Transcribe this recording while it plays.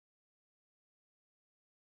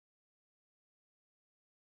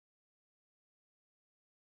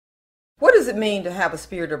What does it mean to have a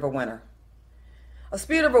spirit of a winner? A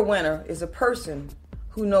spirit of a winner is a person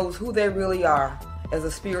who knows who they really are as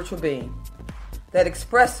a spiritual being, that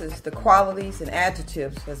expresses the qualities and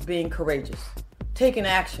adjectives as being courageous, taking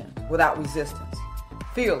action without resistance,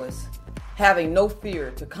 fearless, having no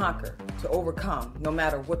fear to conquer, to overcome, no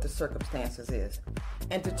matter what the circumstances is,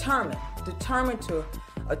 and determined to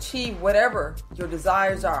achieve whatever your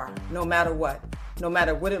desires are, no matter what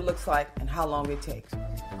it looks like and how long it takes.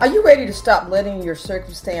 Are you ready to stop letting your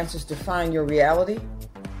circumstances define your reality?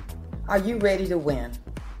 Are you ready to win?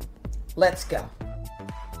 Let's go.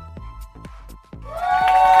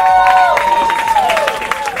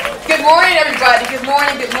 Good morning, everybody. Good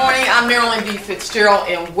morning. I'm Marilyn D. Fitzgerald,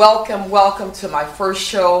 and welcome to my first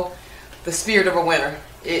show, The Spirit of a Winner.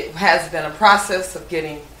 It has been a process of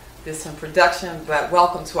getting this in production, but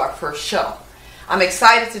welcome to our first show. I'm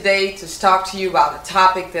excited today to talk to you about a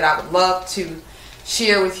topic that I would love to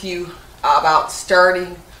share with you about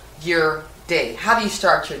starting your day. How do you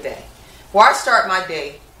start your day? Well, I start my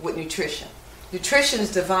day with nutrition. Nutrition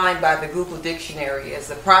is defined by the Google Dictionary as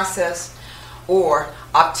the process or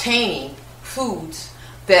obtaining foods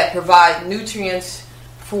that provide nutrients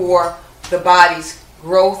for the body's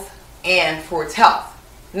growth and for its health.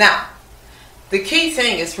 Now, the key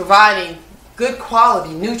thing is providing good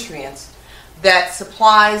quality nutrients that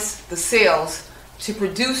supplies the cells to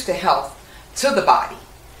produce the health to the body.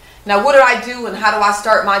 Now, what do I do and how do I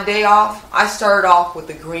start my day off? I start off with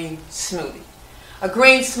a green smoothie. A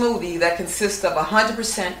green smoothie that consists of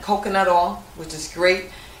 100% coconut oil, which is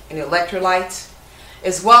great in electrolytes,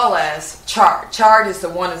 as well as chard. Chard is the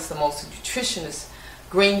most nutritious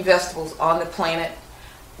green vegetables on the planet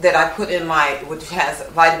that I put in which has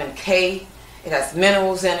vitamin K. It has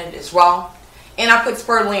minerals in it as well. And I put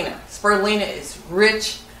spirulina. Spirulina is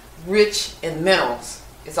rich in minerals.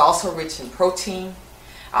 It's also rich in protein.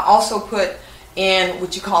 I also put in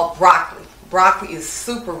what you call broccoli. Broccoli is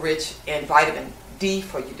super rich in vitamin D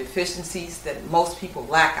for your deficiencies that most people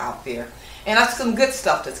lack out there. And that's some good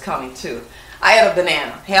stuff that's coming too. I add a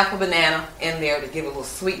banana, half a banana in there to give it a little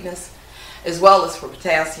sweetness, as well as for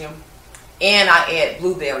potassium. And I add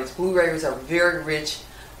blueberries. Blueberries are very rich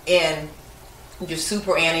in your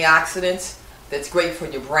super antioxidants. That's great for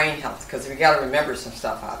your brain health because you got to remember some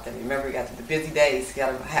stuff out there. Remember, you got the busy days, you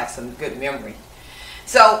got to have some good memory.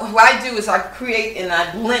 So what I do is I create and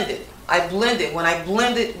I blend it. When I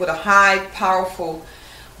blend it with a high, powerful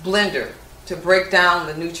blender to break down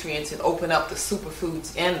the nutrients and open up the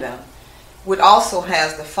superfoods in them, which also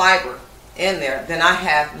has the fiber in there, then I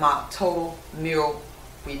have my total meal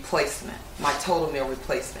replacement.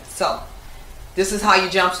 So this is how you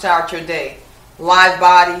jumpstart your day. Live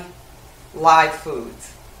body, live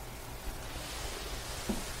foods.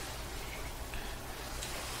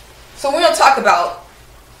 So we're going to talk about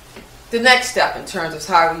the next step in terms of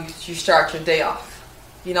how you start your day off.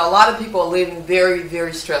 You know, a lot of people are living very,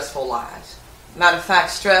 very stressful lives. Matter of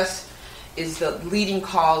fact, stress is the leading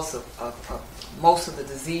cause of most of the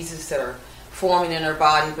diseases that are forming in our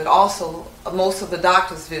body, but also most of the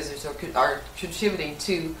doctor's visits are contributing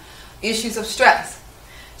to issues of stress.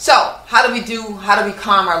 So, how do we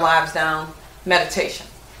calm our lives down? Meditation.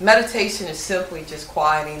 Meditation is simply just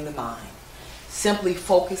quieting the mind. Simply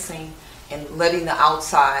focusing and letting the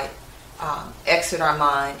outside exit our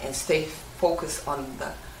mind and stay focused on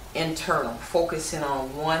the internal. Focusing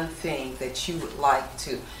on one thing that you would like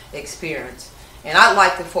to experience. And I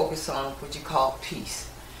like to focus on what you call peace.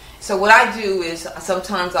 So what I do is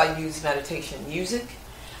sometimes I use meditation music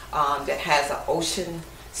that has an ocean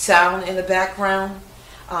sound in the background.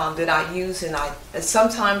 That I use, and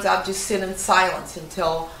sometimes I'll just sit in silence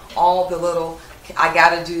until all the little I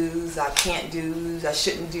gotta do's, I can't do's, I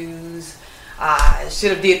shouldn't do's, I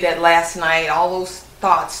should have did that last night. All those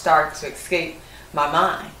thoughts start to escape my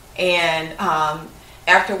mind, and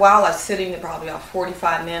after a while, I'm sitting probably about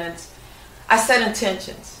 45 minutes. I set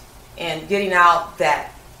intentions and getting out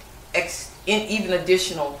that even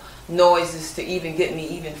additional noises to even get me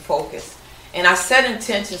even focused. And I set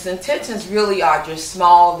intentions. Intentions really are just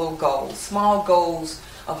small goals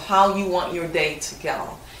of how you want your day to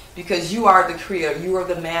go. Because you are the creator, you are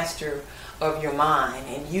the master of your mind,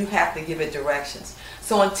 and you have to give it directions.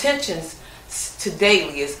 So intentions to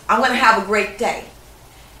daily is, I'm going to have a great day.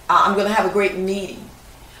 I'm going to have a great meeting.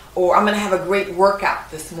 Or I'm going to have a great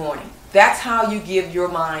workout this morning. That's how you give your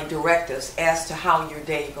mind directives as to how your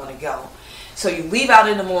day is going to go. So you leave out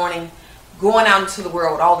in the morning, going out into the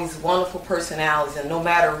world with all these wonderful personalities, and no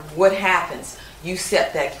matter what happens, you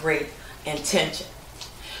set that great intention.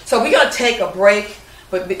 So we're going to take a break,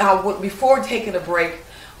 but before taking a break,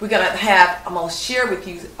 I'm going to share with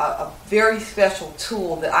you a very special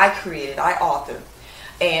tool that I created, I authored,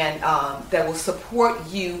 and that will support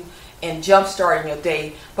you in jumpstarting your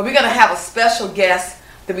day. But we're going to have a special guest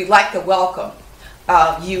that we'd like to welcome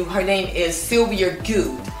you. Her name is Sylvia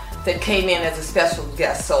Good, that came in as a special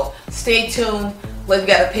guest. So stay tuned. We've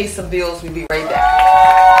got to pay some bills. We'll be right back.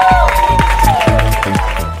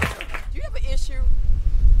 Do you have an issue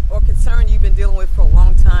or concern you've been dealing with for a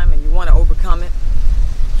long time and you want to overcome it?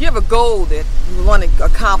 You have a goal that you want to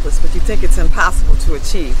accomplish, but you think it's impossible to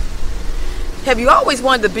achieve. Have you always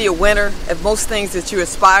wanted to be a winner at most things that you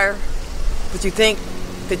aspire, but you think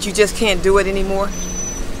that you just can't do it anymore?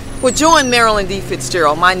 Well, join Marilyn D.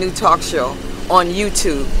 Fitzgerald, my new talk show on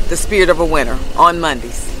YouTube, The Spirit of a Winner, on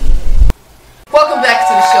Mondays. Welcome back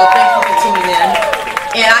to the show. Thank you for tuning in.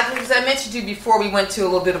 And as I mentioned to you before we went to a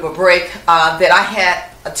little bit of a break, that I had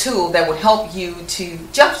a tool that would help you to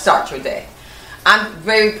jumpstart your day. I'm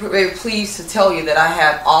very, very pleased to tell you that I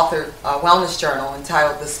have authored a wellness journal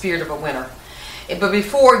entitled The Spirit of a Winner. But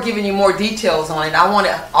before giving you more details on it, I want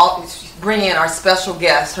to bring in our special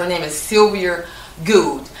guest. Her name is Sylvia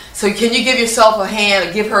Good. So can you give yourself a hand,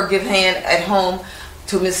 or give her a good hand at home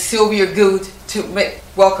to Miss Sylvia Good to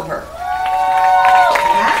welcome her.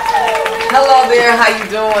 Hello there, how you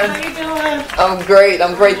doing? How you doing?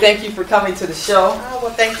 I'm great. Thank you for coming to the show. Oh,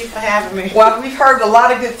 well, thank you for having me. Well, we've heard a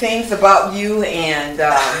lot of good things about you, and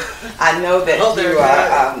I know that you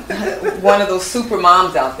are one of those super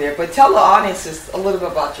moms out there. But tell the audience just a little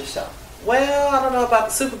bit about yourself. Well, I don't know about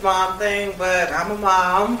the super mom thing, but I'm a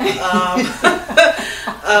mom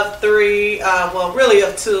of three, well, really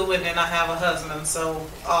of two, and then I have a husband. So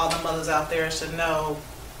all the mothers out there should know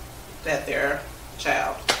that they're a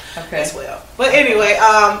child as well. But anyway,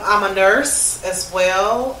 I'm a nurse as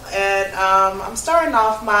well, and I'm starting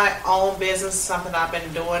off my own business. Something I've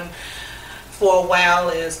been doing for a while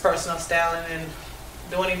is personal styling and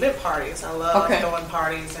doing event parties. I love throwing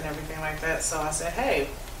parties and everything like that. So I said, hey,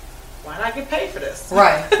 why not get paid for this?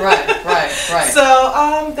 Right.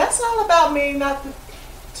 So that's all about me, not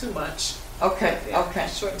too much. Okay.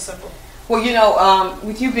 Short and simple. Well,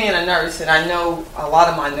 with you being a nurse, and I know a lot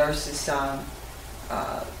of my nurses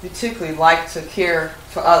particularly like to care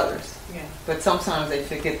for others, but sometimes they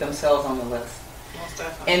forget themselves on the list. Most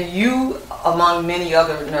definitely. And you, among many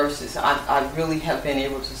other nurses, I really have been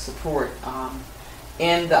able to support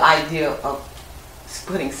in the idea of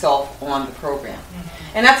putting self on the program.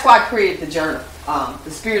 Mm-hmm. And that's why I created the journal, The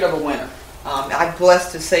Spirit of a Winner. I'm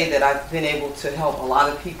blessed to say that I've been able to help a lot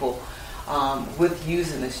of people with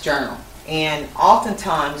using this journal. And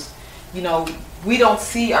oftentimes, we don't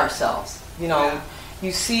see ourselves.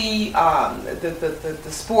 You see the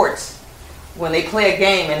sports when they play a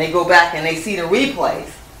game and they go back and they see the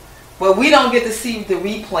replays, but we don't get to see the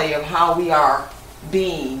replay of how we are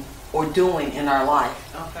being or doing in our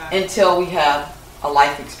life until we have a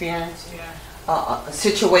life experience, a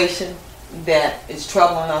situation that is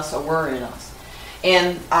troubling us or worrying us.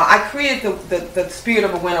 And I created the Spirit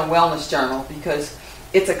of a Winner Wellness Journal because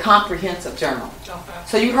it's a comprehensive journal.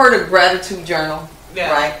 So you heard a gratitude journal,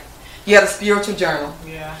 right? You got a spiritual journal.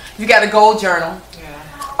 You got a goal journal.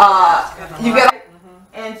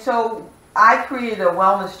 And so I created a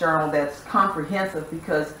wellness journal that's comprehensive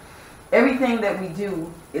because everything that we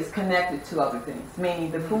do is connected to other things,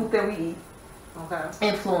 meaning the food that we eat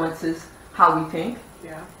influences how we think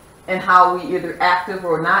and how we either active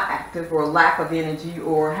or not active or lack of energy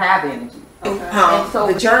or have energy. And so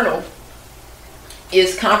the journal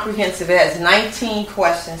is comprehensive. It has 19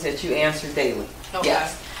 questions that you answer daily.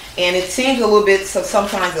 Yes. And it seems a little bit, so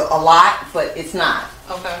sometimes a lot, but it's not.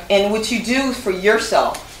 And what you do for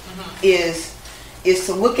yourself is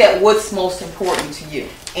to look at what's most important to you.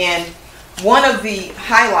 And one of the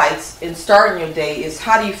highlights in starting your day is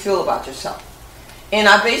how do you feel about yourself? And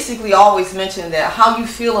I basically always mention that how you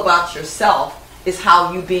feel about yourself is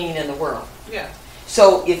how you being in the world.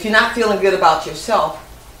 So if you're not feeling good about yourself,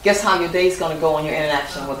 guess how your day's going to go in your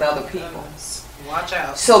interaction with other people. Watch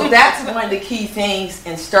out. So that's one of the key things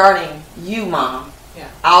in starting you, Mom,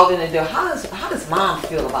 out in the day. How does Mom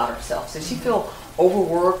feel about herself? Does she feel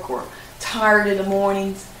overworked or tired in the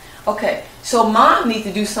mornings? Okay, so Mom needs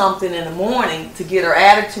to do something in the morning to get her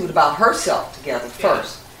attitude about herself together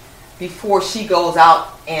first before she goes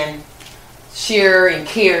out and share and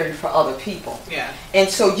care for other people. And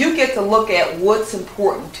so you get to look at what's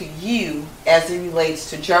important to you as it relates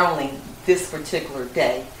to journaling this particular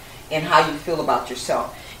day and how you feel about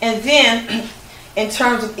yourself. And then in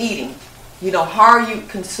terms of eating, how are you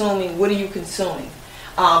consuming? What are you consuming?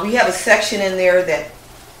 We have a section in there that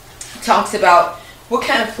talks about what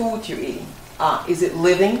kind of food you're eating. Is it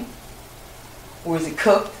living or is it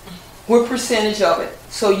cooked? What percentage of it?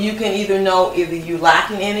 So you can either know either you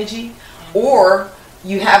lacking energy or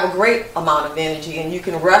you have a great amount of energy, and you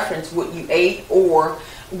can reference what you ate or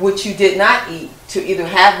what you did not eat to either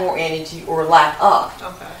have more energy or lack of.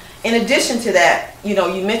 Okay. In addition to that, you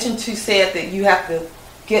mentioned said that you have to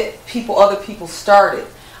get other people started.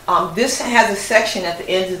 This has a section at the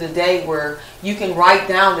end of the day where you can write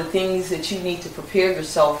down the things that you need to prepare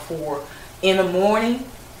yourself for in the morning.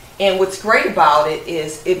 And what's great about it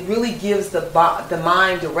is it really gives the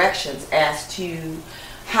mind directions as to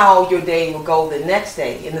how your day will go the next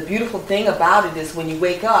day. And the beautiful thing about it is when you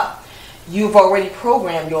wake up, you've already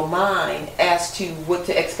programmed your mind as to what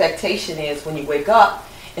the expectation is when you wake up,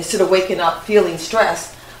 instead of waking up feeling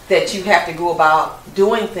stressed that you have to go about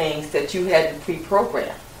doing things that you had to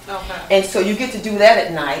pre-program. Okay. And so you get to do that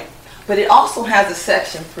at night, but it also has a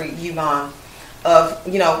section for you, of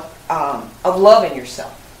loving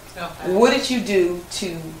yourself. Okay. What did you do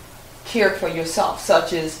to care for yourself?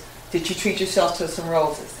 Such as, did you treat yourself to some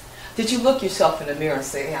roses? Did you look yourself in the mirror and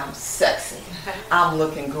say, I'm sexy, I'm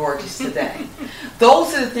looking gorgeous today?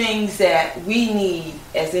 Those are the things that we need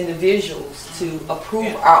as individuals to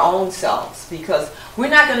approve our own selves, because we're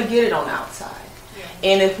not going to get it on the outside.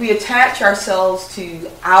 Yeah. And if we attach ourselves to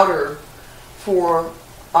outer for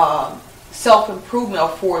self-improvement or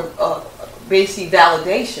for basic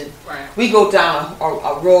validation, right, we go down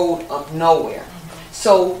a road of nowhere. Mm-hmm.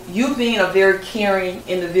 So you being a very caring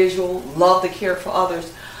individual, love to care for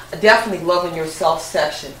others, definitely loving yourself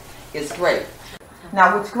section is great.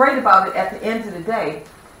 Now what's great about it, at the end of the day,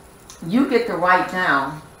 you get to write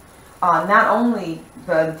down not only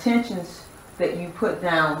the intentions that you put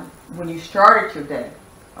down when you started your day,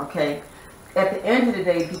 okay? At the end of the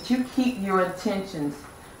day, did you keep your intentions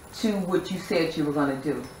to what you said you were going to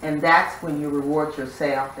do? And that's when you reward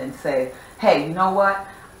yourself and say, hey, you know what?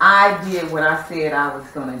 I did what I said I was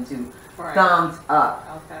going to do. Right. Thumbs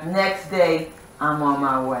up. Okay. Next day, I'm on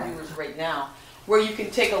my way. Right now, where you can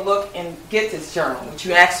take a look and get this journal, which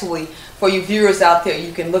you actually, for you viewers out there,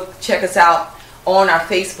 you can check us out on our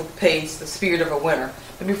Facebook page, The Spirit of a Winner.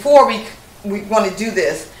 But before we want to do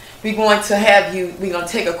this, we're going to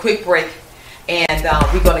take a quick break, and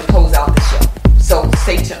we're going to close out the show. So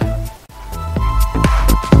stay tuned.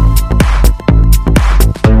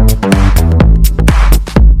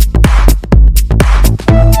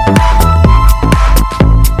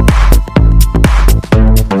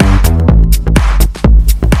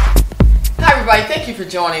 Thank you for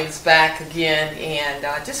joining us back again, and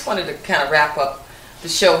I just wanted to kind of wrap up the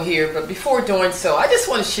show here. But before doing so, I just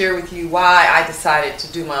want to share with you why I decided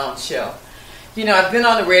to do my own show. I've been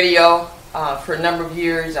on the radio for a number of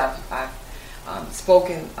years. I've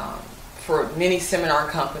spoken for many seminar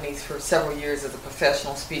companies for several years as a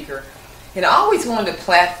professional speaker, and I always wanted a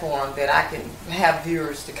platform that I can have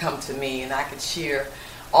viewers to come to me, and I could share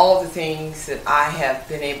all the things that I have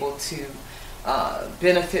been able to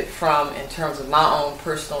benefit from in terms of my own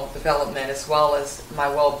personal development, as well as my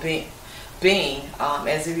well-being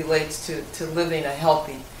as it relates to living a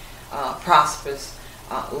healthy, prosperous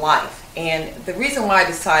life. And the reason why I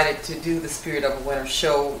decided to do the Spirit of a Winner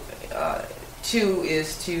show too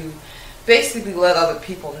is to basically let other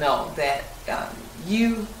people know that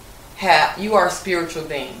you are spiritual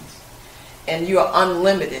beings, and you are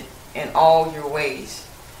unlimited in all your ways.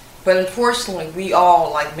 But unfortunately, we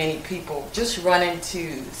all, like many people, just run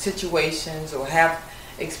into situations or have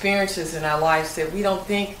experiences in our lives that we don't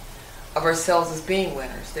think of ourselves as being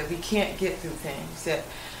winners, that we can't get through things, that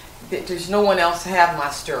there's no one else to have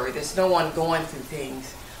my story, there's no one going through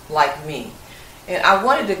things like me. And I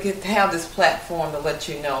wanted to have this platform to let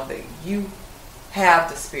you know that you have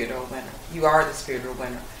the spirit of a winner. You are the spirit of a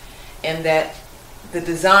winner. And that the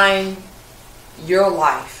design your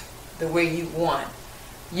life the way you want,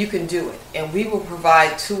 you can do it. And we will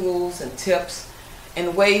provide tools and tips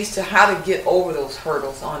and ways to how to get over those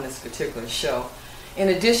hurdles on this particular show. In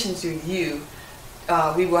addition to you,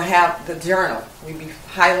 we will have the journal. We'll be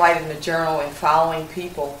highlighting the journal and following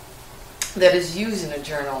people that is using the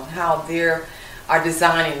journal and how they are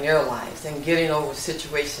designing their lives and getting over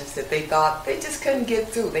situations that they thought they just couldn't get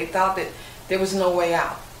through. They thought that there was no way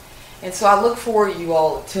out. And so I look forward to you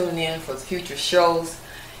all to tune in for future shows.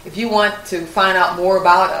 If you want to find out more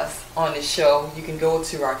about us on this show, you can go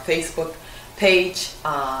to our Facebook page,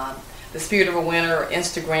 The Spirit of a Winner, or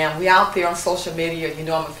Instagram. We're out there on social media. You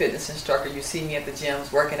know I'm a fitness instructor. You see me at the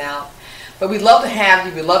gyms working out. But we'd love to have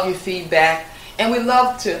you. We love your feedback. And we'd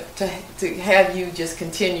love to have you just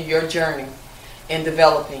continue your journey in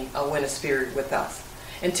developing a winner spirit with us.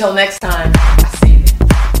 Until next time,